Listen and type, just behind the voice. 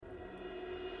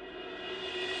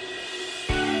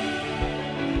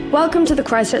Welcome to the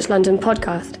Christchurch London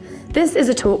podcast. This is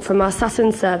a talk from our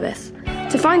Sutton service.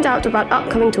 To find out about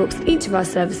upcoming talks at each of our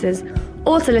services,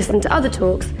 or to listen to other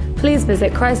talks, please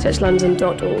visit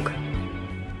christchurchlondon.org.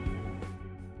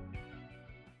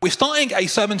 We're starting a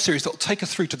sermon series that will take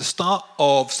us through to the start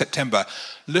of September,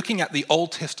 looking at the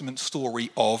Old Testament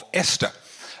story of Esther.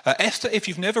 Esther, if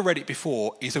you've never read it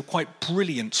before, is a quite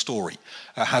brilliant story.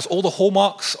 Has all the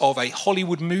hallmarks of a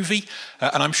Hollywood movie,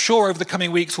 and I'm sure over the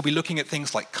coming weeks we'll be looking at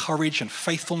things like courage and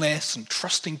faithfulness and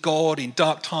trusting God in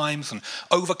dark times and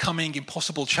overcoming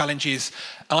impossible challenges.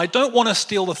 And I don't want to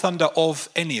steal the thunder of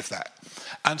any of that.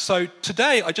 And so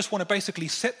today I just want to basically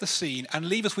set the scene and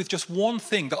leave us with just one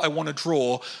thing that I want to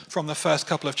draw from the first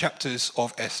couple of chapters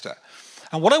of Esther.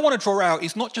 And what I want to draw out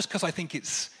is not just because I think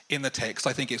it's in the text,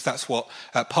 I think that's what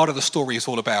part of the story is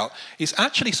all about. It's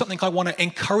actually something I want to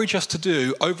encourage us to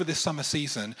do over this summer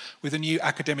season with a new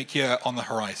academic year on the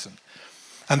horizon.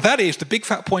 And that is, the big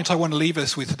fat point I want to leave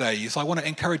us with today is I want to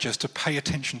encourage us to pay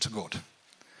attention to God.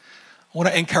 I want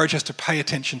to encourage us to pay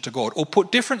attention to God. Or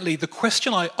put differently, the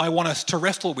question I want us to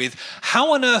wrestle with,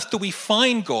 how on earth do we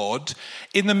find God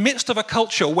in the midst of a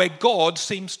culture where God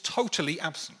seems totally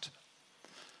absent?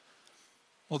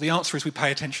 Well, the answer is we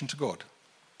pay attention to God.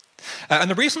 And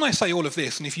the reason I say all of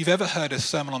this, and if you've ever heard a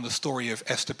sermon on the story of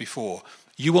Esther before,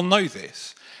 you will know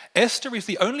this. Esther is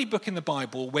the only book in the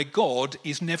Bible where God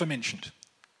is never mentioned.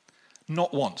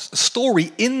 Not once. A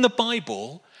story in the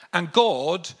Bible and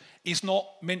God is not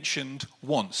mentioned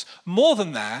once. More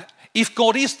than that, if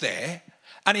God is there,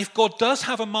 and if God does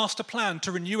have a master plan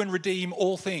to renew and redeem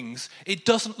all things, it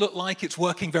doesn't look like it's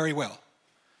working very well.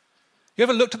 You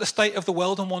ever looked at the state of the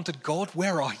world and wondered, God,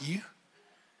 where are you?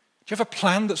 Do you have a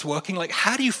plan that's working? Like,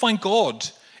 how do you find God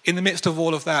in the midst of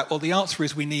all of that? Well, the answer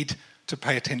is we need to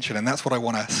pay attention, and that's what I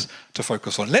want us to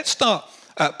focus on. Let's start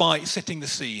by setting the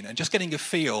scene and just getting a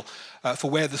feel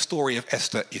for where the story of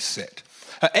Esther is set.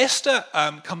 Esther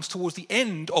comes towards the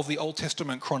end of the Old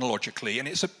Testament chronologically, and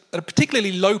it's at a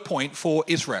particularly low point for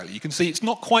Israel. You can see it's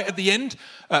not quite at the end,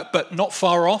 but not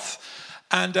far off.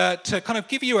 And to kind of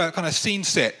give you a kind of scene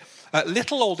set,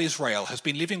 little old Israel has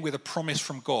been living with a promise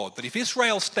from God that if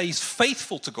Israel stays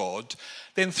faithful to God,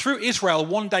 then through Israel,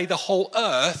 one day the whole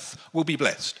earth will be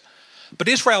blessed. But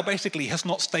Israel basically has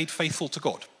not stayed faithful to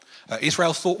God.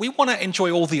 Israel thought, we want to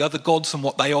enjoy all the other gods and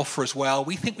what they offer as well.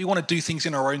 We think we want to do things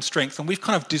in our own strength, and we've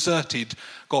kind of deserted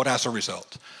God as a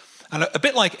result. And a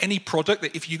bit like any product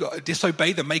that if you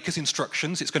disobey the maker's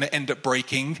instructions, it's going to end up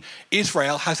breaking,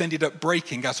 Israel has ended up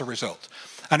breaking as a result.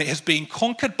 And it has been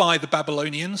conquered by the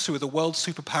Babylonians, who were the world's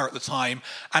superpower at the time,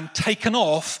 and taken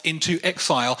off into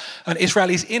exile. And Israel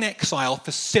is in exile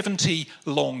for 70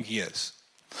 long years.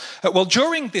 Well,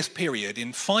 during this period,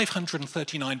 in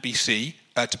 539 BC,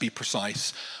 to be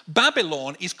precise,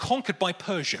 Babylon is conquered by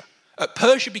Persia.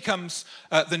 Persia becomes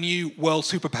the new world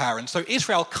superpower, and so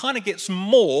Israel kind of gets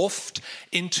morphed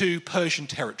into Persian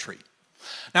territory.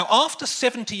 Now, after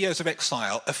 70 years of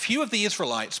exile, a few of the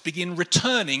Israelites begin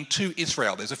returning to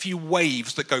Israel. There's a few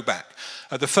waves that go back.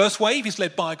 The first wave is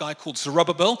led by a guy called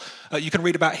Zerubbabel. You can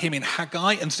read about him in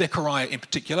Haggai and Zechariah in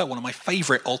particular, one of my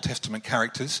favorite Old Testament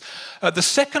characters. The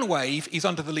second wave is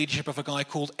under the leadership of a guy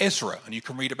called Ezra, and you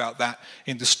can read about that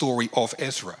in the story of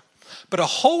Ezra. But a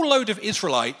whole load of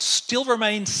Israelites still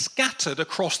remain scattered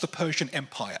across the Persian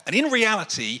Empire. And in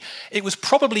reality, it was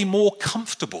probably more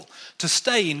comfortable to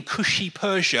stay in cushy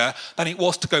Persia than it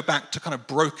was to go back to kind of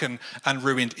broken and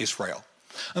ruined Israel.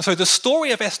 And so the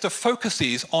story of Esther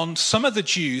focuses on some of the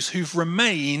Jews who've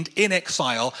remained in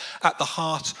exile at the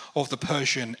heart of the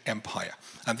Persian Empire.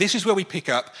 And this is where we pick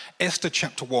up Esther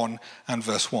chapter 1 and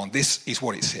verse 1. This is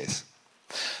what it says.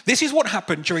 This is what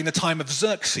happened during the time of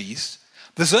Xerxes,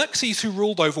 the Xerxes who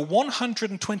ruled over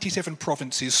 127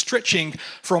 provinces stretching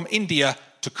from India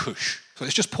to Kush. So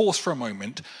let's just pause for a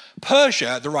moment.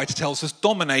 Persia, the writer tells us,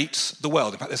 dominates the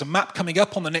world. In fact, there's a map coming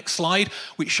up on the next slide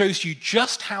which shows you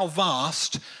just how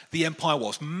vast the empire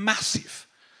was. Massive,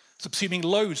 subsuming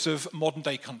loads of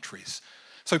modern-day countries.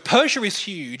 So Persia is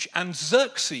huge, and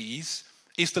Xerxes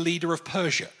is the leader of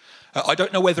Persia. I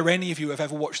don't know whether any of you have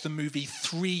ever watched the movie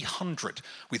 300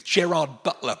 with Gerard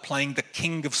Butler playing the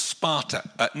King of Sparta.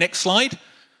 Next slide.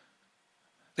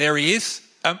 There he is.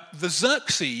 The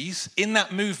Xerxes in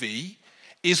that movie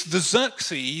is the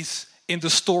Xerxes in the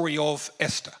story of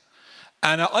Esther.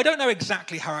 And I don't know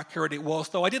exactly how accurate it was,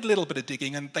 though I did a little bit of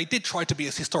digging, and they did try to be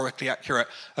as historically accurate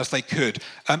as they could.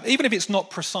 Even if it's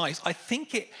not precise, I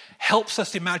think it helps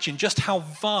us imagine just how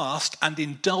vast and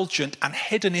indulgent and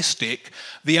hedonistic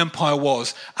the empire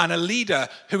was, and a leader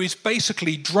who is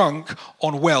basically drunk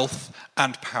on wealth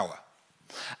and power.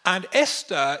 And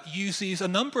Esther uses a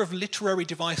number of literary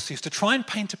devices to try and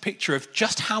paint a picture of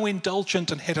just how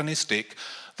indulgent and hedonistic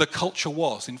the culture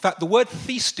was. In fact, the word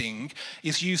feasting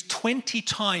is used 20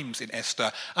 times in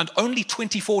Esther and only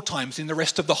 24 times in the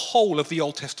rest of the whole of the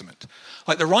Old Testament.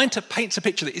 Like the writer paints a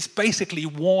picture that it's basically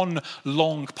one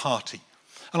long party.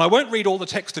 And I won't read all the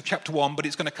text of chapter 1, but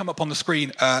it's going to come up on the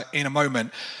screen in a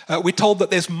moment. We're told that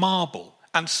there's marble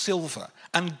and silver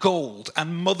and gold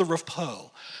and mother of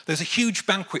pearl. There's a huge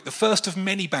banquet, the first of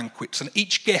many banquets, and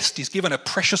each guest is given a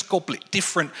precious goblet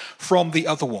different from the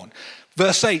other one.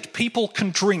 Verse 8, people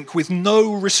can drink with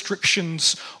no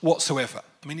restrictions whatsoever.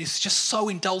 I mean, it's just so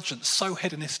indulgent, so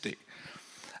hedonistic.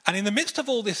 And in the midst of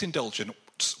all this indulgence,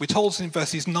 we're told in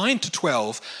verses 9 to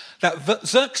 12 that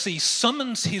Xerxes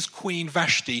summons his queen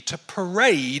Vashti to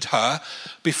parade her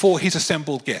before his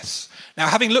assembled guests. Now,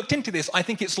 having looked into this, I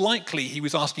think it's likely he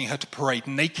was asking her to parade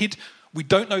naked. We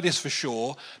don't know this for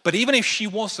sure, but even if she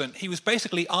wasn't, he was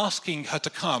basically asking her to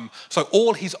come so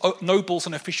all his nobles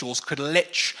and officials could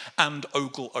lech and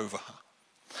ogle over her.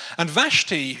 And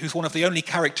Vashti, who's one of the only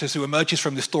characters who emerges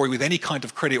from this story with any kind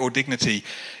of credit or dignity,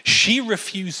 she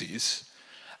refuses,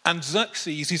 and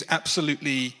Xerxes is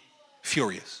absolutely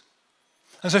furious.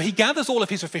 And so he gathers all of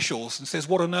his officials and says,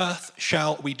 what on earth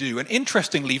shall we do? And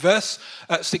interestingly, verse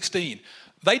 16,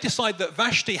 they decide that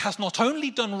Vashti has not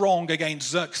only done wrong against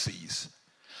Xerxes,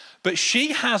 but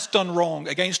she has done wrong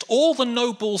against all the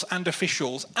nobles and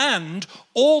officials and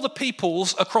all the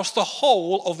peoples across the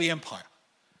whole of the empire.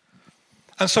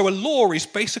 And so a law is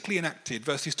basically enacted,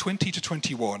 verses 20 to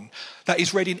 21, that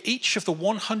is read in each of the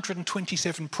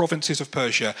 127 provinces of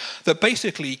Persia that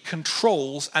basically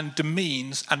controls and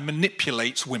demeans and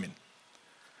manipulates women.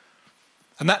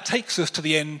 And that takes us to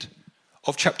the end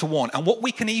of chapter 1. And what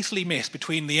we can easily miss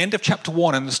between the end of chapter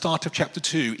 1 and the start of chapter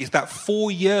 2 is that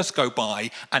 4 years go by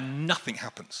and nothing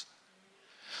happens.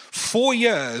 4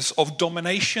 years of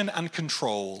domination and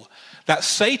control that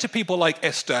say to people like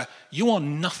Esther, you are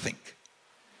nothing.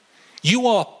 You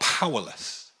are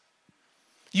powerless.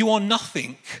 You are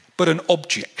nothing but an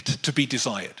object to be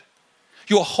desired.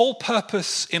 Your whole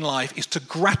purpose in life is to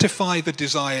gratify the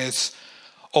desires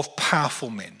of powerful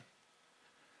men.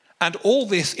 And all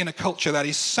this in a culture that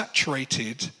is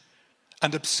saturated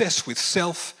and obsessed with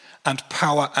self and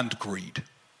power and greed.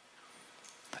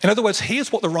 In other words,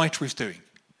 here's what the writer is doing.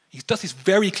 He does this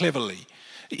very cleverly.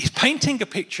 He's painting a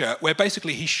picture where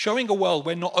basically he's showing a world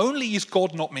where not only is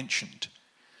God not mentioned,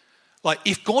 like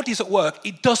if God is at work,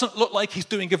 it doesn't look like he's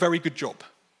doing a very good job.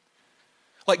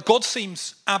 Like God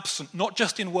seems absent, not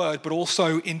just in word, but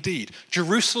also in deed.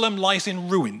 Jerusalem lies in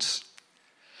ruins.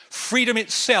 Freedom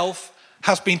itself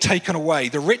has been taken away.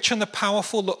 The rich and the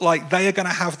powerful look like they are going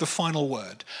to have the final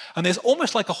word. And there's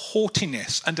almost like a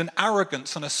haughtiness and an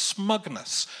arrogance and a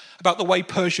smugness about the way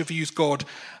Persia views God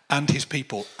and his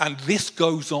people. And this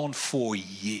goes on for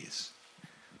years.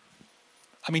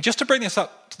 I mean, just to bring this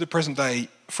up to the present day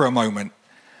for a moment,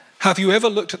 have you ever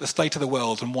looked at the state of the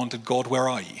world and wondered, God, where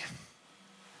are you?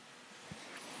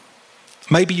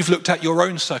 Maybe you've looked at your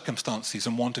own circumstances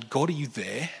and wondered, God, are you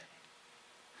there?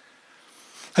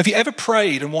 Have you ever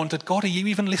prayed and wondered, God, are you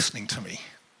even listening to me?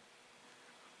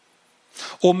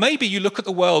 Or maybe you look at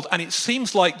the world and it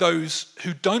seems like those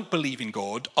who don't believe in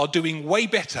God are doing way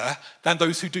better than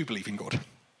those who do believe in God.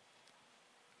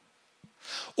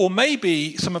 Or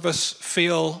maybe some of us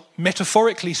feel,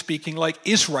 metaphorically speaking, like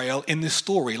Israel in this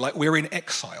story, like we're in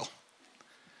exile.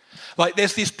 Like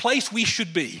there's this place we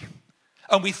should be,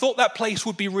 and we thought that place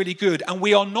would be really good, and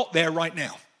we are not there right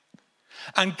now.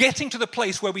 And getting to the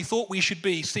place where we thought we should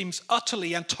be seems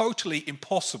utterly and totally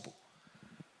impossible.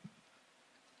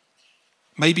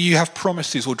 Maybe you have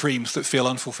promises or dreams that feel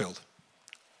unfulfilled.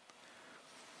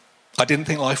 I didn't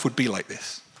think life would be like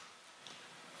this.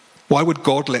 Why would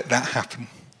God let that happen?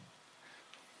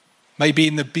 Maybe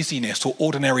in the busyness or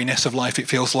ordinariness of life, it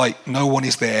feels like no one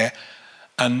is there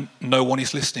and no one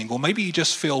is listening. Or maybe you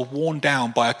just feel worn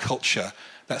down by a culture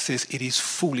that says it is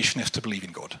foolishness to believe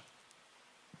in God.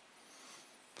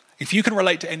 If you can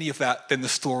relate to any of that, then the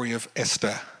story of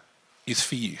Esther is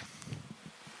for you.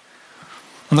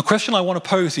 And the question I want to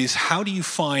pose is, how do you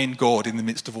find God in the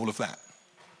midst of all of that?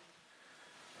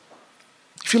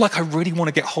 If you're like, I really want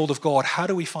to get hold of God, how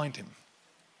do we find him?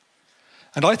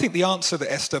 And I think the answer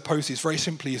that Esther poses very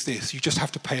simply is this: you just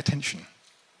have to pay attention.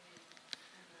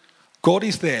 God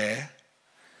is there,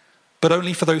 but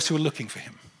only for those who are looking for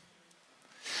him.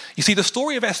 You see, the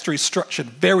story of Esther is structured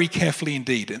very carefully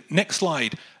indeed. Next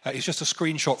slide is just a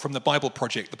screenshot from the Bible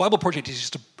Project. The Bible Project is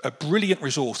just a brilliant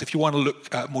resource if you want to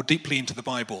look more deeply into the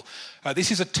Bible. This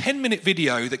is a 10-minute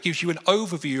video that gives you an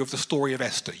overview of the story of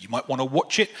Esther. You might want to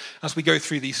watch it as we go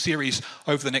through these series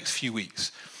over the next few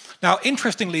weeks. Now,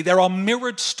 interestingly, there are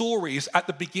mirrored stories at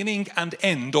the beginning and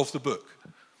end of the book.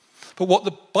 But what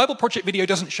the Bible Project video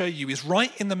doesn't show you is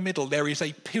right in the middle there is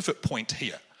a pivot point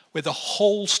here where the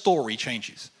whole story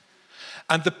changes.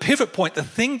 And the pivot point, the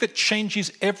thing that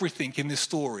changes everything in this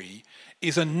story,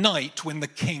 is a night when the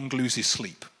king loses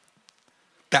sleep.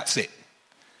 That's it.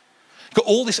 Got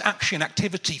all this action,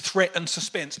 activity, threat, and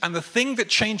suspense, and the thing that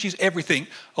changes everything,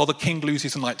 the king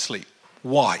loses a night's sleep.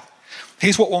 Why?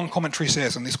 Here's what one commentary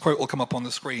says, and this quote will come up on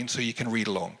the screen so you can read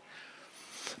along.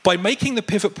 By making the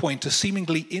pivot point a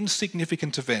seemingly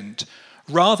insignificant event,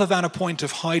 rather than a point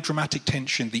of high dramatic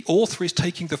tension, the author is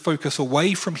taking the focus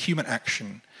away from human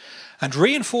action and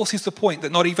reinforces the point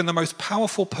that not even the most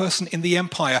powerful person in the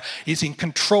empire is in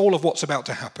control of what's about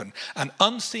to happen. An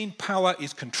unseen power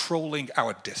is controlling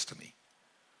our destiny.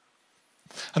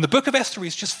 And the book of Esther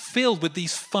is just filled with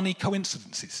these funny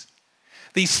coincidences.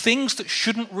 These things that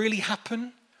shouldn't really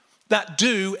happen, that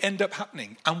do end up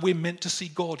happening, and we're meant to see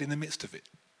God in the midst of it.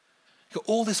 You've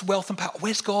got all this wealth and power.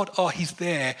 Where's God? He's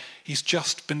there. He's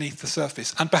just beneath the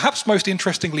surface. And perhaps most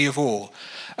interestingly of all,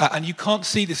 and you can't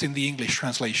see this in the English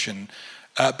translation,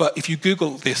 but if you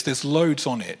Google this, there's loads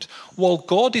on it. While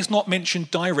God is not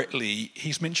mentioned directly,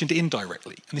 he's mentioned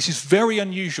indirectly. And this is very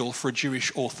unusual for a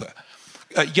Jewish author.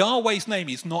 Yahweh's name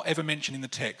is not ever mentioned in the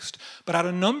text, but at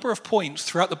a number of points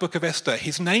throughout the book of Esther,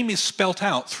 his name is spelt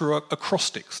out through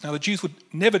acrostics. Now, the Jews would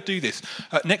never do this.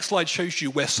 Next slide shows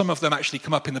you where some of them actually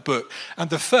come up in the book. And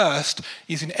the first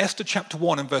is in Esther chapter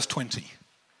 1 and verse 20,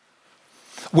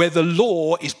 where the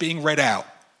law is being read out.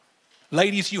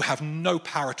 Ladies, you have no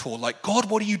power at all. Like, God,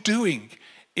 what are you doing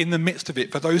in the midst of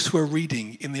it? For those who are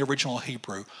reading in the original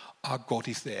Hebrew, our God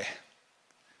is there.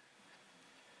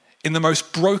 In the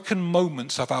most broken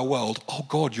moments of our world,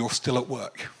 God, you're still at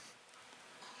work.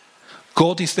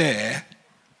 God is there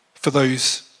for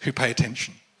those who pay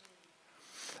attention.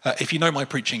 If you know my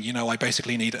preaching, you know I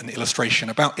basically need an illustration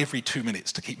about every 2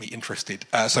 minutes to keep me interested.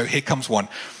 So here comes one.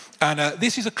 And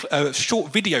this is a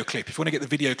short video clip, if you want to get the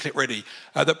video clip ready,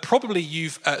 that probably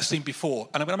you've seen before.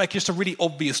 And I'm going to make just a really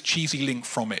obvious, cheesy link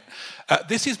from it.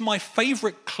 This is my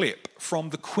favourite clip from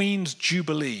the Queen's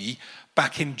Jubilee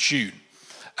back in June.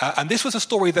 And this was a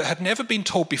story that had never been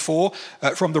told before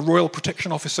from the Royal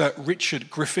Protection Officer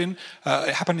Richard Griffin.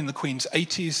 It happened in the Queen's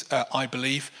 80s, I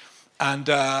believe. And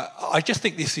I just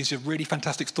think this is a really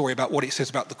fantastic story about what it says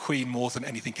about the Queen more than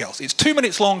anything else. It's 2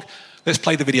 minutes long. Let's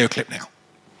play the video clip now.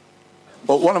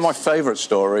 Well, one of my favourite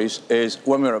stories is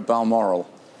when we were at Balmoral.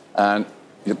 And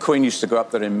the Queen used to go up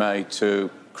there in May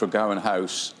to Craiggowan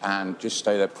House and just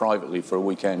stay there privately for a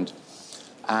weekend.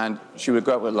 And she would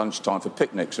go up at lunchtime for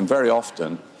picnics, and very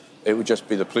often it would just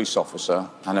be the police officer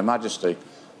and Her Majesty.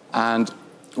 And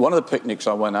one of the picnics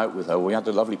I went out with her, we had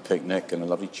a lovely picnic and a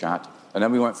lovely chat, and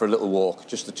then we went for a little walk,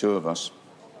 just the two of us.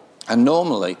 And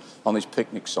normally on these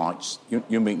picnic sites,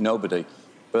 you meet nobody,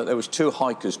 but there was two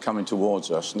hikers coming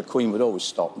towards us, and the Queen would always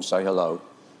stop and say hello.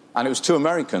 And it was two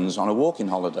Americans on a walking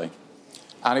holiday.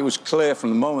 And it was clear from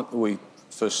the moment that we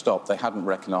first stopped, they hadn't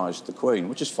recognised the Queen,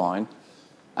 which is fine.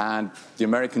 And the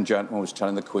American gentleman was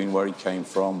telling the Queen where he came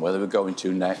from, where they were going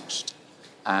to next,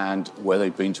 and where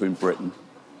they'd been to in Britain.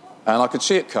 And I could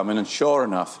see it coming, and sure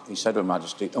enough, he said to Her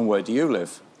Majesty, "And where do you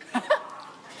live?"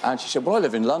 And she said, "Well, I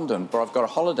live in London, but I've got a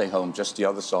holiday home just the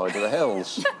other side of the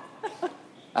hills."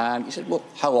 And he said, "Well,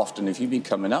 how often have you been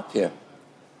coming up here?"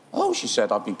 "Oh," she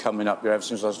said, "I've been coming up here ever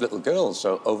since I was a little girl,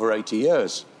 so over 80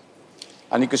 years.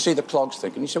 And you could see the clogs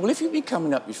thinking. He said, "Well, if you've been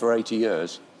coming up here for 80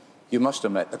 years, you must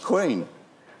have met the Queen."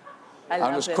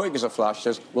 And as quick as a flash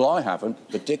says, "Well, I haven't,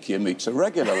 but Dick here meets her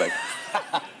regularly."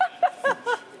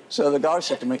 So the guy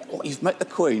said to me, "Oh, you've met the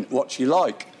Queen, what's she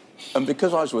like?" And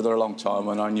because I was with her a long time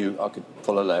and I knew I could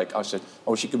pull a leg, I said,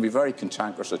 "Oh, she can be very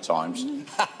cantankerous at times,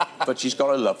 but she's got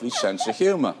a lovely sense of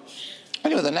humour."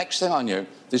 Anyway, the next thing I knew,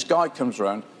 this guy comes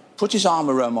around, puts his arm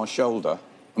around my shoulder,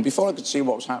 and before I could see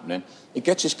what was happening, he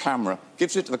gets his camera,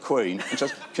 gives it to the Queen, and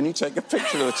says, "Can you take a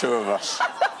picture of the two of us?"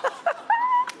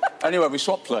 Anyway, we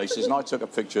swapped places, and I took a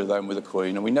picture of them with the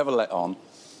Queen, and we never let on,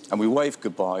 and we waved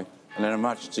goodbye. And then Her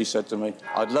Majesty said to me,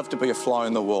 "I'd love to be a fly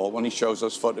on the wall when he shows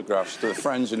those photographs to the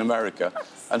friends in America,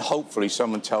 and hopefully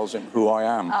someone tells him who I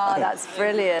am." Oh, that's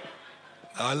brilliant.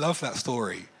 I love that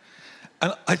story.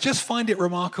 And I just find it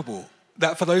remarkable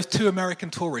that for those two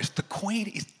American tourists, the Queen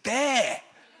is there,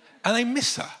 and they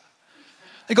miss her.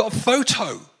 They got a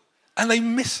photo, and they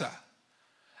miss her.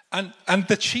 And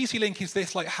the cheesy link is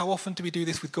this, like, how often do we do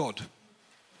this with God?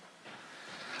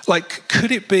 Like,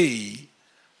 could it be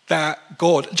that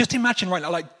God, just imagine right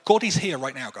now, like, God is here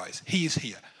right now, guys. He is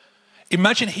here.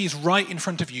 Imagine he's right in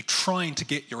front of you trying to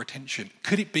get your attention.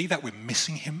 Could it be that we're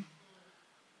missing him?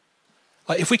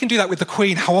 Like, if we can do that with the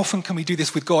Queen, how often can we do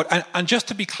this with God? And just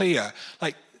to be clear,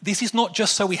 like, this is not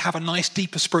just so we have a nice,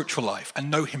 deeper spiritual life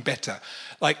and know him better.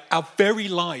 Like, our very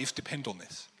lives depend on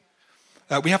this.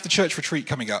 We have the church retreat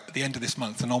coming up at the end of this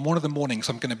month, and on one of the mornings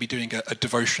I'm going to be doing a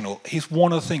devotional. Here's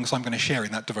one of the things I'm going to share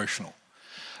in that devotional.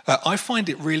 I find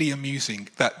it really amusing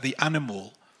that the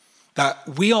animal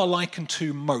that we are likened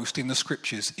to most in the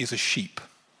scriptures is a sheep.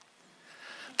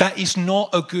 That is not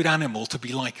a good animal to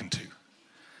be likened to.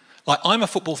 Like, I'm a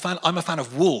football fan, I'm a fan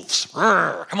of wolves.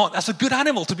 Rawr, come on, that's a good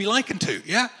animal to be likened to,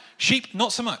 yeah? Sheep,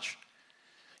 not so much.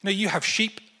 You know, you have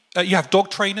sheep, you have dog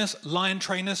trainers, lion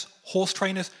trainers, horse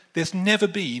trainers. There's never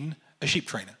been a sheep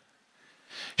trainer.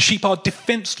 Sheep are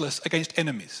defenseless against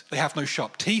enemies. They have no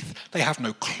sharp teeth, they have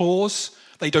no claws,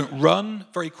 they don't run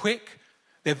very quick.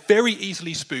 They're very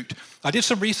easily spooked. I did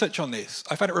some research on this.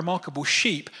 I found it remarkable.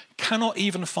 Sheep cannot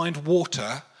even find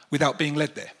water without being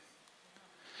led there.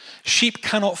 Sheep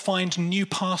cannot find new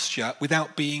pasture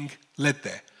without being led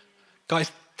there.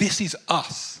 Guys, this is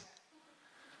us.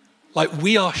 Like,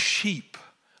 we are sheep.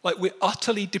 Like, we're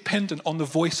utterly dependent on the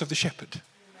voice of the shepherd.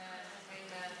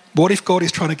 Amen. What if God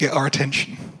is trying to get our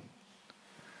attention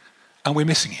and we're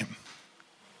missing him?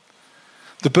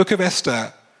 The book of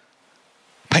Esther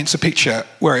paints a picture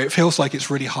where it feels like it's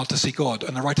really hard to see God.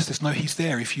 And the writer says, no, he's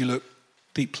there if you look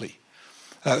deeply.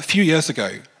 A few years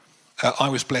ago, I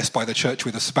was blessed by the church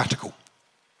with a sabbatical.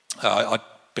 I'd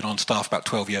been on staff about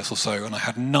 12 years or so, and I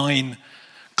had 9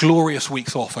 glorious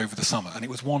weeks off over the summer, and it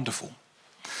was wonderful.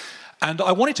 And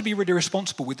I wanted to be really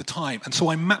responsible with the time, and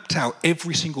so I mapped out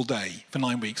every single day for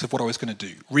 9 weeks of what I was going to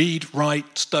do. Read,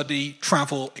 write, study,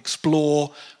 travel,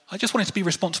 explore. I just wanted to be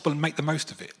responsible and make the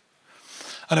most of it.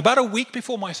 And about a week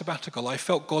before my sabbatical, I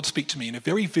felt God speak to me in a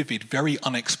very vivid, very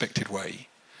unexpected way.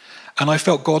 And I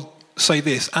felt God say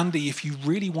this, Andy, if you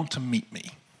really want to meet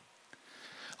me,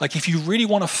 like, if you really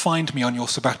want to find me on your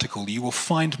sabbatical, you will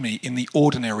find me in the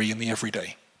ordinary, in the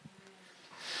everyday.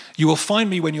 You will find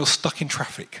me when you're stuck in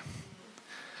traffic,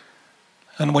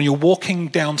 and when you're walking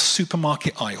down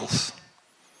supermarket aisles,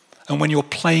 and when you're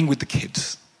playing with the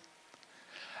kids.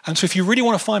 And so if you really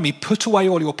want to find me, put away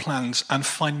all your plans and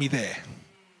find me there.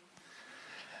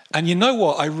 And you know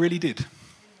what? I really did.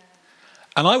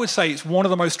 And I would say it's one of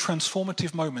the most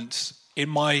transformative moments in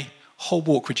my whole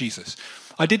walk with Jesus.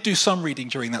 I did do some reading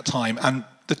during that time, and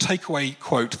the takeaway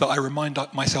quote that I remind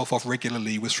myself of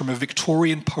regularly was from a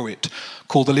Victorian poet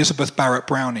called Elizabeth Barrett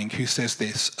Browning, who says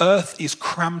this: "Earth is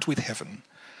crammed with heaven,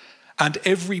 and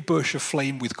every bush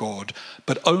aflame with God,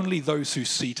 but only those who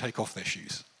see take off their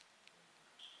shoes."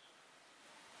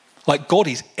 Like, God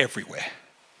is everywhere,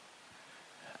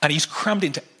 and he's crammed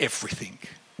into everything.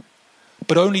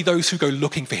 But only those who go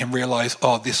looking for him realize,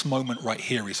 oh, this moment right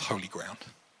here is holy ground.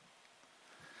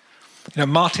 You know,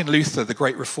 Martin Luther, the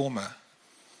great reformer,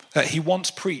 he once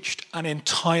preached an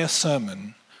entire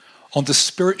sermon on the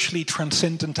spiritually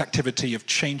transcendent activity of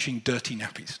changing dirty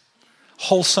nappies.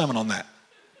 Whole sermon on that.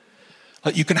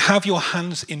 Like, you can have your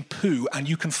hands in poo and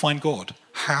you can find God.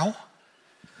 How?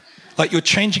 Like, you're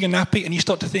changing a nappy and you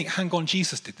start to think, hang on,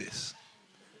 Jesus did this.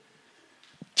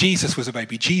 Jesus was a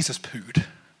baby. Jesus pooed.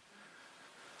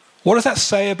 What does that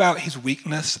say about his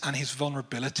weakness and his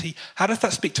vulnerability? How does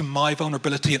that speak to my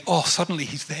vulnerability? And suddenly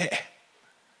he's there.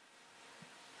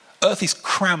 Earth is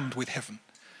crammed with heaven.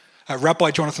 Rabbi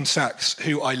Jonathan Sacks,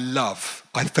 who I love,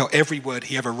 I felt every word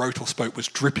he ever wrote or spoke was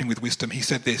dripping with wisdom. He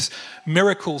said this: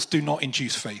 miracles do not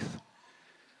induce faith.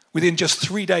 Within just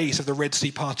 3 days of the Red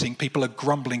Sea parting, people are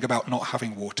grumbling about not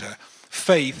having water.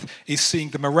 Faith is seeing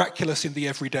the miraculous in the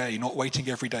everyday, not waiting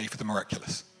every day for the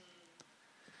miraculous.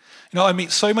 You know, I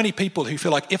meet so many people who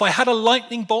feel like, if I had a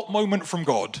lightning bolt moment from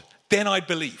God, then I'd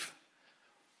believe.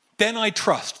 Then I'd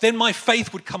trust. Then my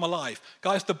faith would come alive.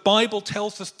 Guys, the Bible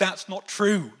tells us that's not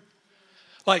true.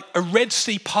 Like, a Red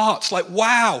Sea parts, like,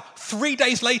 wow. 3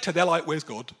 days later, they're like, where's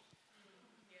God?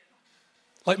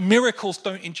 Like, miracles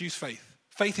don't induce faith.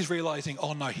 Faith is realizing,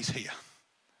 oh no, he's here.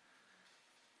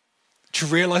 Do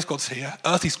you realize God's here?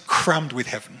 Earth is crammed with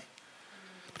heaven.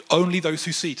 But only those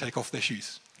who see take off their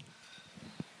shoes.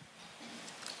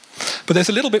 But there's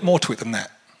a little bit more to it than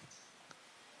that.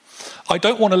 I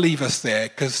don't want to leave us there,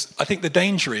 because I think the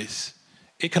danger is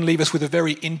it can leave us with a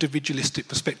very individualistic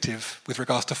perspective with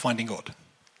regards to finding God.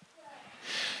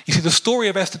 You see, the story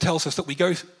of Esther tells us that we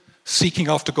go seeking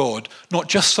after God, not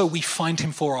just so we find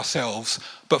him for ourselves,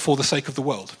 but for the sake of the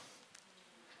world.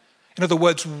 In other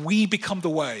words, we become the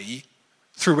way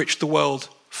through which the world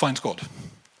finds God.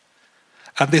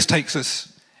 And this takes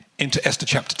us into Esther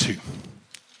chapter 2.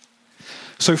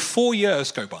 So 4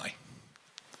 years go by.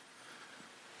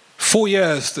 4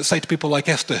 years that say to people like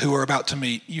Esther who are about to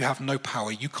meet, you have no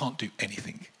power, you can't do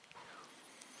anything.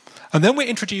 And then we're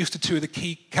introduced to two of the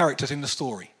key characters in the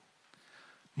story,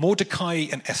 Mordecai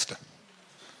and Esther.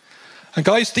 And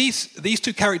guys, these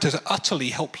two characters are utterly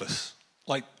helpless.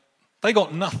 Like, they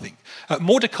got nothing.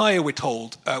 Mordecai, we're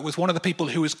told, was one of the people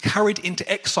who was carried into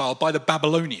exile by the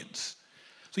Babylonians.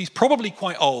 So he's probably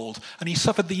quite old, and he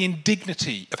suffered the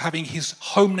indignity of having his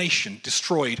home nation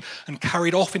destroyed and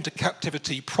carried off into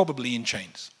captivity, probably in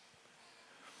chains.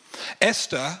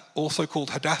 Esther, also called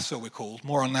Hadassah, we're called,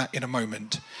 more on that in a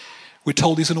moment, we're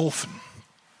told is an orphan.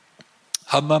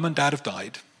 Her mum and dad have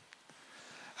died,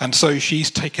 and so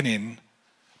she's taken in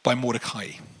by Mordecai.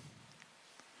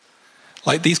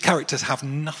 Like, these characters have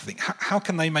nothing. How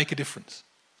can they make a difference?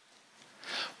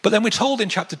 But then we're told in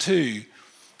chapter 2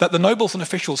 that the nobles and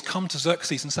officials come to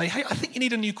Xerxes and say, hey, I think you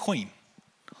need a new queen.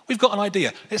 We've got an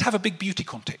idea. Let's have a big beauty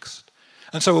contest.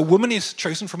 And so a woman is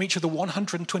chosen from each of the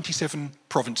 127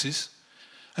 provinces.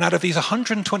 And out of these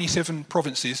 127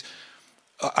 provinces,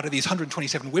 out of these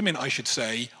 127 women, I should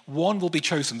say, one will be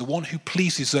chosen, the one who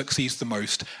pleases Xerxes the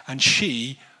most, and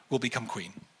she will become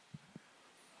queen.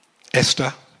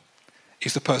 Esther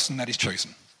is the person that is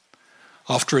chosen.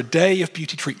 After a day of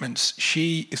beauty treatments,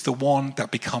 she is the one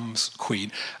that becomes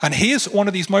queen. And here's one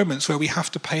of these moments where we have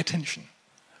to pay attention.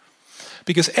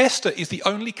 Because Esther is the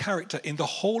only character in the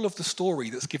whole of the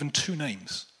story that's given two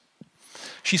names.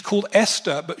 She's called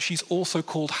Esther, but she's also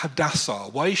called Hadassah.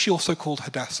 Why is she also called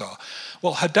Hadassah?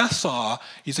 Well, Hadassah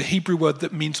is a Hebrew word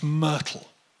that means myrtle.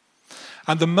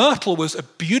 And the myrtle was a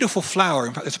beautiful flower.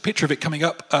 In fact, there's a picture of it coming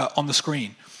up on the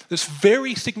screen. That's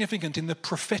very significant in the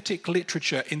prophetic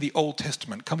literature in the Old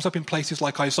Testament. It comes up in places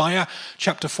like Isaiah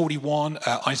chapter 41,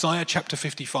 Isaiah chapter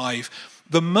 55.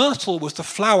 The myrtle was the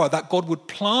flower that God would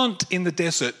plant in the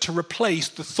desert to replace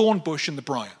the thorn bush and the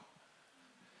briar.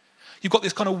 You've got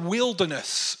this kind of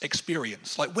wilderness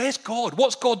experience. Like, where's God?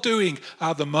 What's God doing?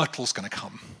 The myrtle's going to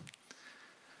come.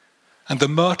 And the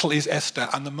myrtle is Esther,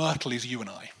 and the myrtle is you and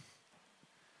I.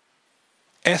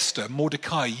 Esther,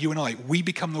 Mordecai, you and I, we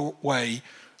become the way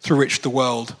through which the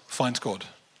world finds God.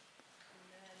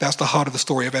 That's the heart of the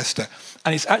story of Esther.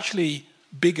 And it's actually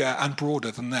bigger and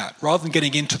broader than that. Rather than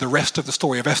getting into the rest of the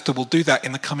story of Esther, we'll do that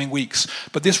in the coming weeks.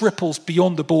 But this ripples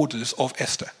beyond the borders of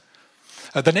Esther.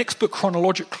 The next book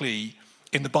chronologically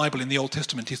in the Bible, in the Old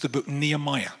Testament, is the book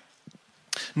Nehemiah.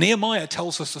 Nehemiah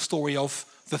tells us the story of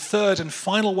the third and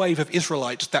final wave of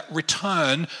Israelites that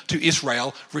return to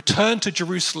Israel, return to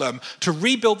Jerusalem to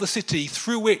rebuild the city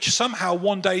through which somehow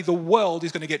one day the world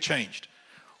is going to get changed.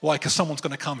 Why? Because someone's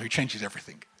going to come who changes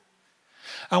everything.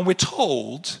 And we're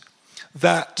told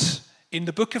that in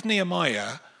the book of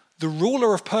Nehemiah, the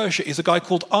ruler of Persia is a guy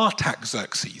called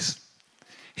Artaxerxes.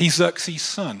 He's Xerxes'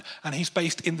 son, and he's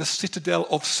based in the citadel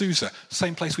of Susa,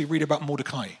 same place we read about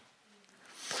Mordecai.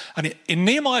 And in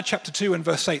Nehemiah chapter 2 and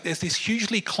verse 8, there's this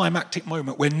hugely climactic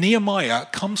moment where Nehemiah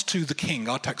comes to the king,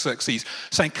 Artaxerxes,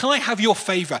 saying, can I have your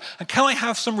favor? And can I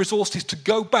have some resources to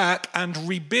go back and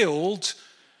rebuild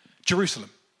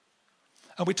Jerusalem?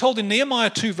 And we're told in Nehemiah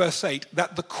 2 verse 8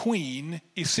 that the queen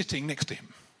is sitting next to him.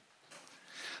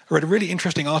 I read a really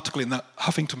interesting article in the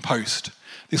Huffington Post.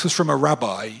 This was from a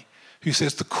rabbi who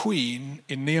says the queen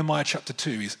in Nehemiah chapter 2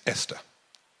 is Esther.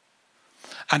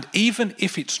 And even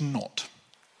if it's not,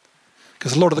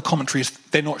 because a lot of the commentaries,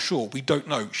 they're not sure, we don't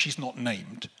know, she's not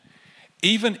named.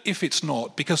 Even if it's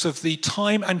not, because of the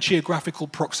time and geographical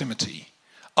proximity,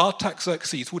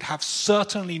 Artaxerxes would have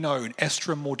certainly known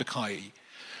Esther and Mordecai.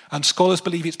 And scholars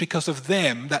believe it's because of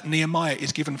them that Nehemiah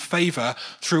is given favor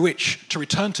through which to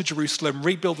return to Jerusalem,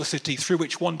 rebuild the city, through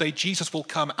which one day Jesus will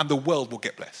come and the world will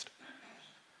get blessed.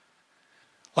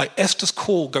 Like, Esther's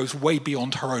call goes way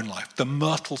beyond her own life. The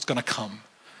myrtle's going to come.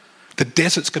 The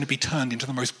desert's going to be turned into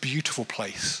the most beautiful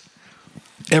place.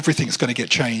 Everything's going to get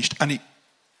changed. And it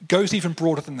goes even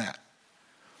broader than that.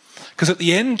 Because at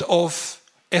the end of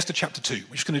Esther chapter 2,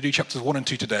 we're just going to do chapters 1 and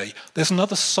 2 today, there's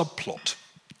another subplot.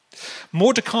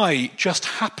 Mordecai just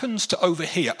happens to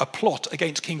overhear a plot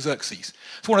against King Xerxes.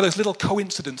 It's one of those little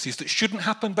coincidences that shouldn't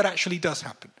happen but actually does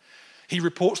happen. He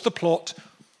reports the plot,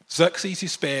 Xerxes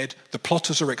is spared, the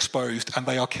plotters are exposed, and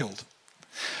they are killed.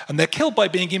 And they're killed by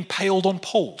being impaled on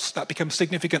poles. That becomes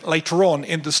significant later on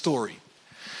in the story.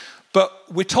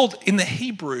 But we're told in the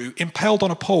Hebrew, impaled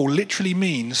on a pole literally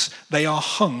means they are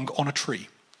hung on a tree.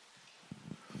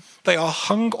 They are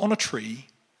hung on a tree,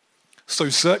 so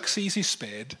Xerxes is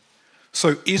spared,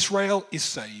 so Israel is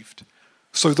saved,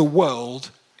 so the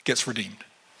world gets redeemed.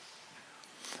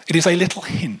 It is a little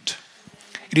hint.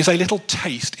 It is a little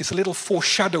taste. It's a little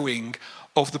foreshadowing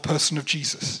of the person of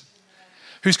Jesus,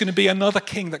 who's going to be another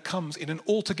king that comes in an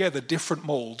altogether different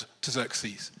mold to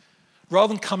Xerxes.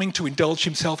 Rather than coming to indulge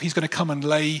himself, he's going to come and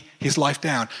lay his life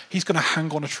down. He's going to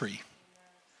hang on a tree.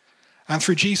 And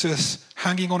through Jesus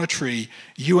hanging on a tree,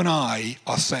 you and I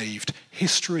are saved.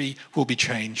 History will be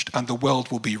changed and the world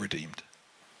will be redeemed.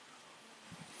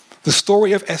 The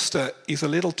story of Esther is a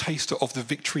little taster of the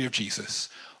victory of Jesus,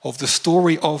 of the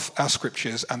story of our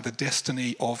scriptures and the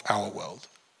destiny of our world.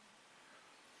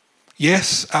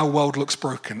 Yes, our world looks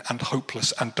broken and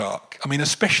hopeless and dark. I mean,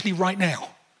 especially right now.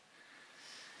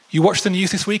 You watched the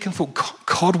news this week and thought,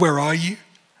 God, where are you?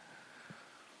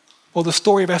 Well, the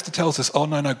story of Esther tells us, oh,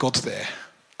 no, God's there.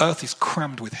 Earth is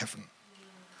crammed with heaven.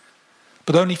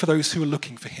 But only for those who are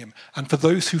looking for him. And for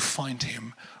those who find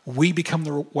him, we become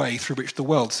the way through which the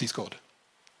world sees God.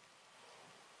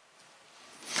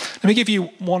 Let me give you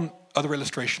one other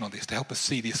illustration on this to help us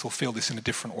see this or feel this in a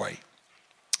different way.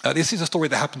 This is a story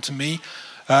that happened to me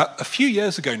a few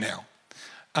years ago now.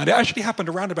 And it actually happened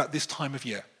around about this time of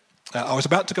year. I was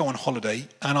about to go on holiday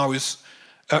and I was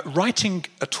writing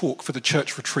a talk for the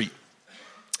church retreat.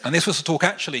 And this was a talk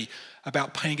actually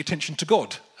about paying attention to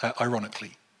God,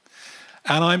 ironically.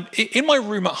 And I'm in my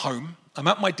room at home, I'm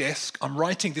at my desk, I'm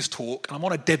writing this talk, and I'm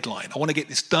on a deadline. I want to get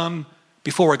this done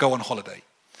before I go on holiday.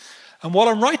 And while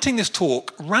I'm writing this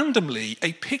talk, randomly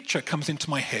a picture comes into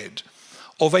my head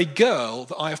of a girl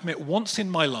that I have met once in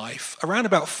my life, around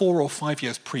about 4 or 5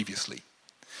 years previously.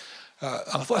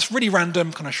 I thought that's really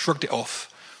random, kind of shrugged it off.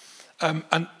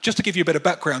 And just to give you a bit of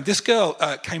background, this girl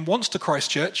came once to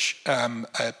Christchurch.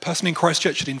 A person in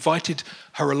Christchurch had invited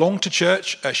her along to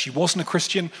church. She wasn't a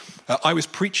Christian. I was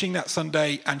preaching that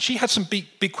Sunday, and she had some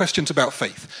big questions about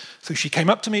faith. So she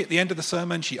came up to me at the end of the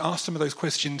sermon. She asked some of those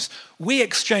questions. We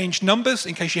exchanged numbers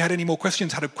in case she had any more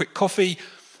questions, had a quick coffee,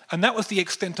 and that was the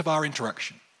extent of our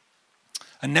interaction.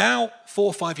 And now, 4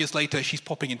 or 5 years later, she's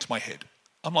popping into my head.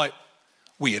 I'm like,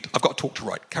 weird, I've got a talk to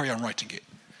write, carry on writing it.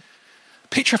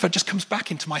 Picture of her just comes back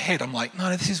into my head. I'm like, no,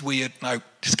 this is weird. No,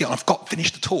 just get on, I've got to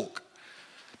finish the talk.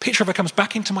 Picture of her comes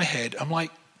back into my head. I'm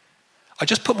like, I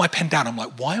just put my pen down. I'm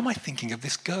like, why am I thinking of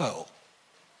this girl?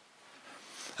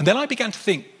 And then I began to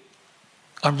think,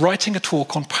 I'm writing a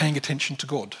talk on paying attention to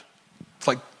God. It's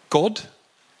like, God,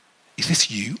 is this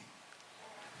you?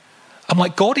 I'm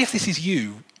like, God, if this is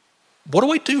you, what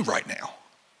do I do right now?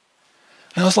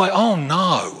 And I was like, oh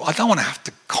no, I don't want to have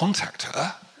to contact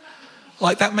her.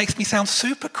 Like, that makes me sound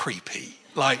super creepy.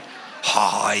 Like,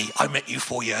 hi, I met you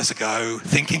 4 years ago,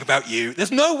 thinking about you.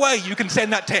 There's no way you can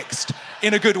send that text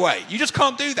in a good way. You just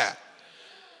can't do that.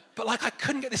 But like, I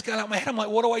couldn't get this girl out of my head. I'm like,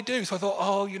 what do I do? So I thought,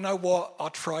 oh, you know what? I'll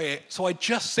try it. So I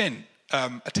just sent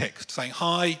a text saying,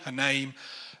 hi, her name.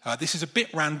 This is a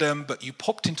bit random, but you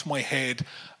popped into my head.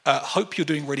 Hope you're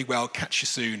doing really well. Catch you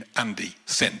soon. Andy,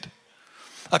 send.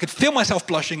 I could feel myself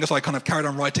blushing as I kind of carried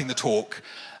on writing the talk.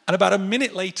 And about a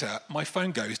minute later, my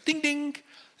phone goes, ding, ding.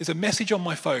 There's a message on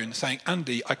my phone saying,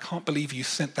 Andy, I can't believe you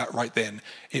sent that right then.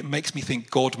 It makes me think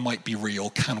God might be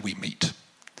real. Can we meet?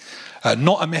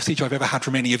 Not a message I've ever had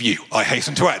from any of you, I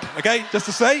hasten to add. Okay, just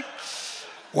to say,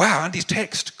 wow, Andy's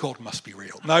text, God must be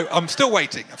real. No, I'm still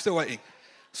waiting.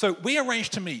 So we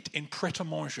arranged to meet in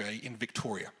Pret-a-Manger in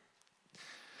Victoria.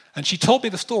 And she told me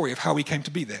the story of how we came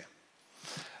to be there.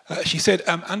 She said,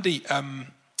 Andy,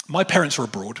 my parents are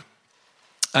abroad.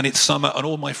 And it's summer and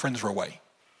all my friends are away.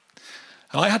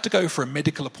 And I had to go for a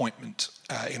medical appointment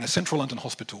in a central London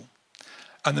hospital.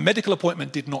 And the medical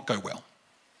appointment did not go well.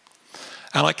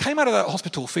 And I came out of that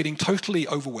hospital feeling totally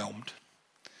overwhelmed.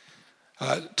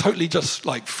 Totally just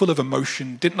like full of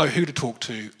emotion, didn't know who to talk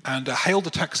to, and hailed a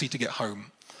taxi to get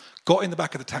home. Got in the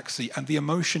back of the taxi and the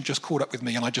emotion just caught up with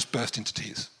me and I just burst into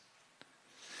tears.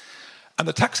 And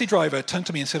the taxi driver turned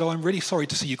to me and said, oh, I'm really sorry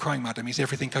to see you crying, madam. Is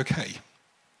everything okay?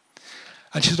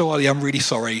 And she said, oh, I'm really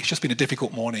sorry. It's just been a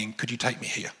difficult morning. Could you take me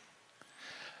here?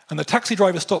 And the taxi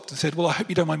driver stopped and said, well, I hope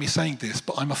you don't mind me saying this,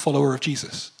 but I'm a follower of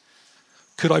Jesus.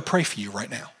 Could I pray for you right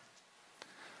now?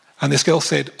 And this girl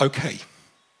said, okay.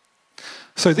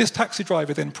 So this taxi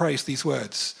driver then prays these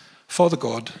words, Father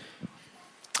God,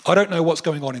 I don't know what's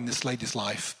going on in this lady's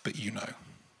life, but you know.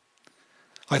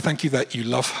 I thank you that you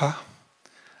love her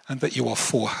and that you are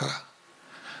for her.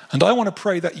 And I want to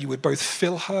pray that you would both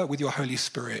fill her with your Holy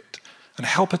Spirit and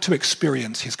help her to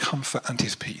experience his comfort and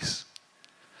his peace.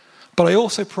 But I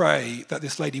also pray that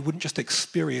this lady wouldn't just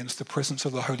experience the presence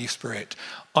of the Holy Spirit.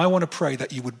 I want to pray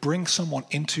that you would bring someone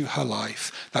into her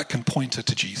life that can point her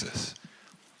to Jesus.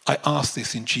 I ask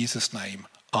this in Jesus' name.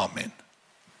 Amen.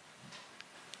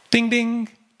 Ding, ding.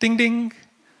 Ding, ding.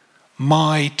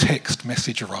 My text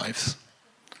message arrives.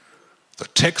 The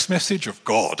text message of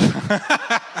God.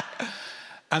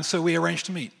 And so we arranged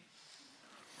to meet.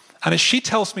 And as she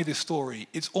tells me this story,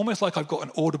 it's almost like I've got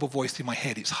an audible voice in my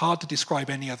head. It's hard to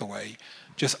describe any other way.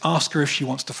 Just ask her if she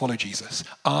wants to follow Jesus.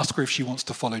 Ask her if she wants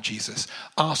to follow Jesus.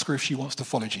 Ask her if she wants to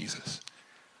follow Jesus.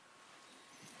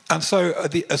 And so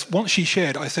once she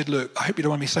shared, I said, look, I hope you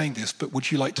don't mind me saying this, but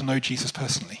would you like to know Jesus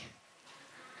personally?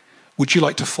 Would you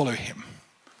like to follow him?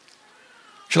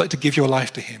 Would you like to give your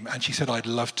life to him? And she said, I'd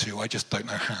love to. I just don't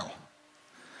know how.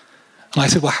 And I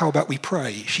said, well, how about we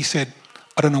pray? She said,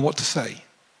 I don't know what to say.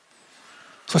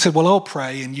 So I said, well, I'll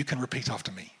pray and you can repeat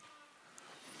after me.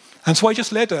 And so I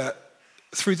just led her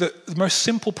through the most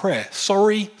simple prayer.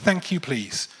 Sorry, thank you,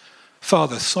 please.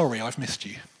 Father, sorry, I've missed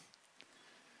you.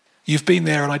 You've been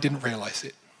there and I didn't realize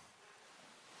it.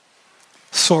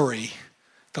 Sorry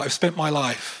that I've spent my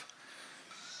life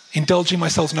indulging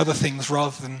myself in other things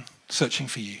rather than searching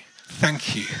for you.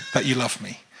 Thank you that you love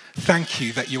me. Thank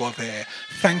you that you are there.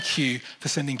 Thank you for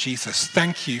sending Jesus.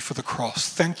 Thank you for the cross.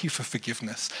 Thank you for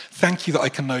forgiveness. Thank you that I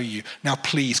can know you. Now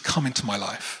please come into my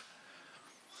life.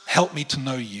 Help me to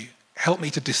know you. Help me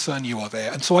to discern you are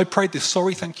there. And so I prayed this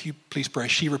sorry, thank you, please prayer.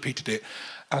 She repeated it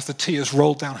as the tears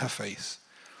rolled down her face.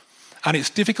 And it's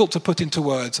difficult to put into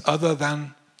words other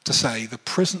than to say the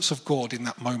presence of God in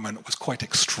that moment was quite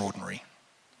extraordinary.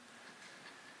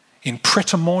 In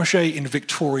Pret-a-Manger in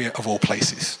Victoria, of all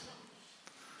places.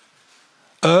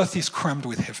 Earth is crammed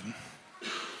with heaven,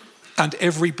 and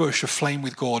every bush aflame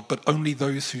with God, but only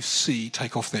those who see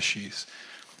take off their shoes.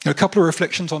 Now, a couple of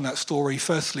reflections on that story.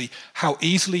 Firstly, how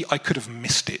easily I could have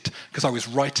missed it because I was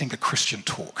writing a Christian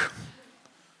talk.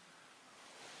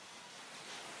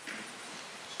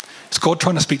 Is God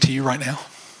trying to speak to you right now?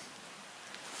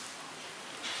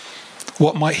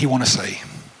 What might he want to say?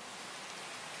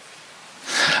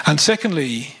 And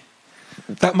secondly,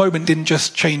 that moment didn't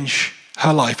just change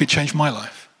her life, it changed my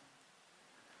life.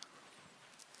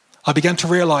 I began to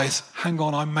realize, hang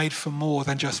on, I'm made for more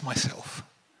than just myself.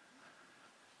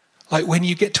 Like when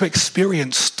you get to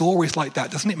experience stories like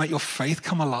that, doesn't it make your faith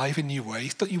come alive in new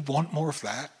ways? Don't you want more of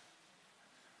that?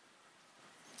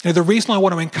 You know, the reason I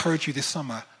want to encourage you this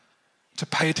summer to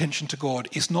pay attention to God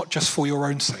is not just for your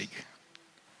own sake.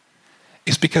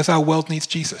 It's because our world needs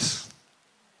Jesus.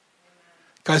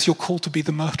 Guys, you're called to be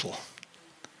the myrtle.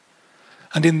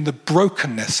 And in the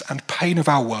brokenness and pain of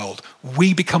our world,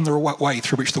 we become the way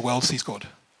through which the world sees God.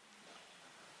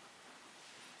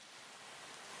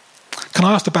 Can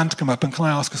I ask the band to come up and can I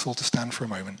ask us all to stand for a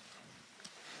moment?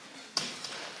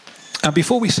 And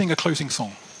before we sing a closing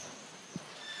song,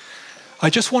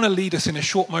 I just want to lead us in a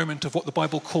short moment of what the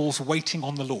Bible calls waiting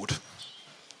on the Lord,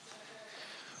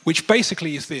 which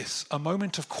basically is this, a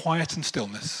moment of quiet and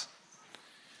stillness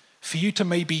for you to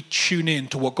maybe tune in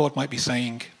to what God might be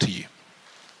saying to you.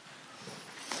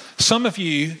 Some of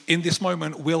you in this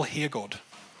moment will hear God.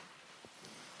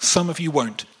 Some of you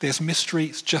won't. There's mystery,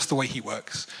 it's just the way he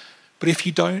works. But if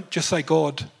you don't, just say,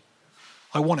 God,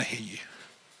 I want to hear you.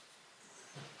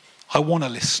 I want to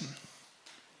listen.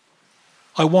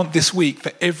 I want this week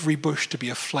for every bush to be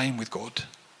aflame with God.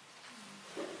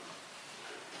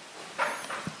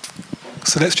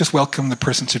 So let's just welcome the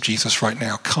presence of Jesus right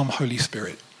now. Come, Holy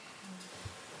Spirit.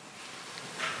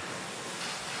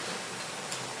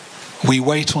 We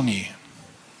wait on you.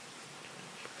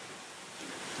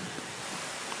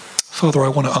 Father, I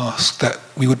want to ask that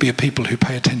we would be a people who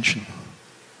pay attention.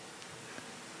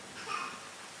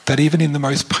 That even in the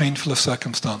most painful of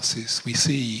circumstances, we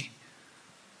see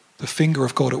the finger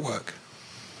of God at work.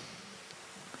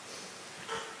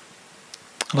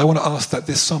 And I want to ask that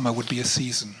this summer would be a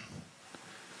season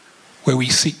where we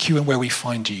seek you and where we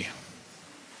find you.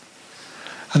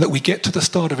 And that we get to the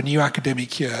start of a new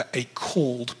academic year, a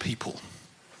called people.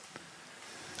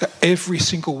 That every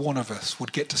single one of us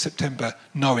would get to September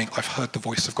knowing I've heard the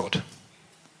voice of God.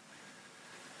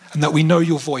 And that we know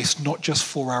your voice not just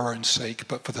for our own sake,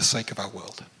 but for the sake of our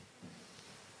world.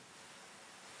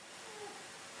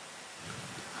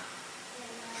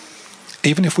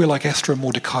 Even if we're like Esther and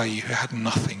Mordecai who had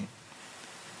nothing,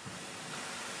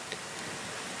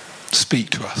 speak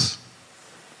to us.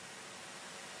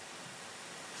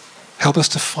 Help us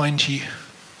to find you,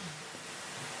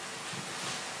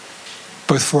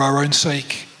 both for our own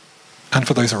sake and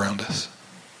for those around us.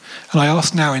 And I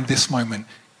ask now in this moment,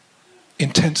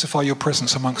 intensify your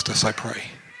presence amongst us, I pray.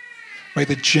 May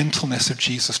the gentleness of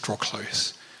Jesus draw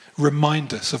close.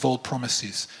 Remind us of old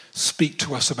promises. Speak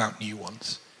to us about new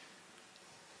ones.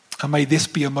 And may this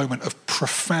be a moment of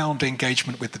profound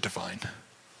engagement with the divine.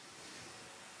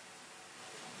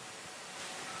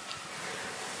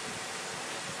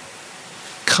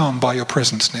 come by your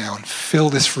presence now and fill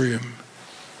this room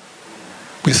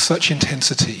with such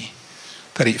intensity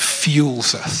that it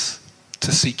fuels us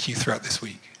to seek you throughout this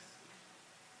week.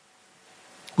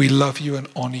 We love you and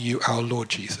honor you, our Lord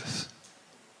Jesus.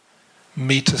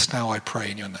 Meet us now, I pray,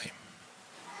 in your name.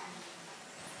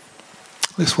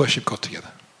 Let's worship God together.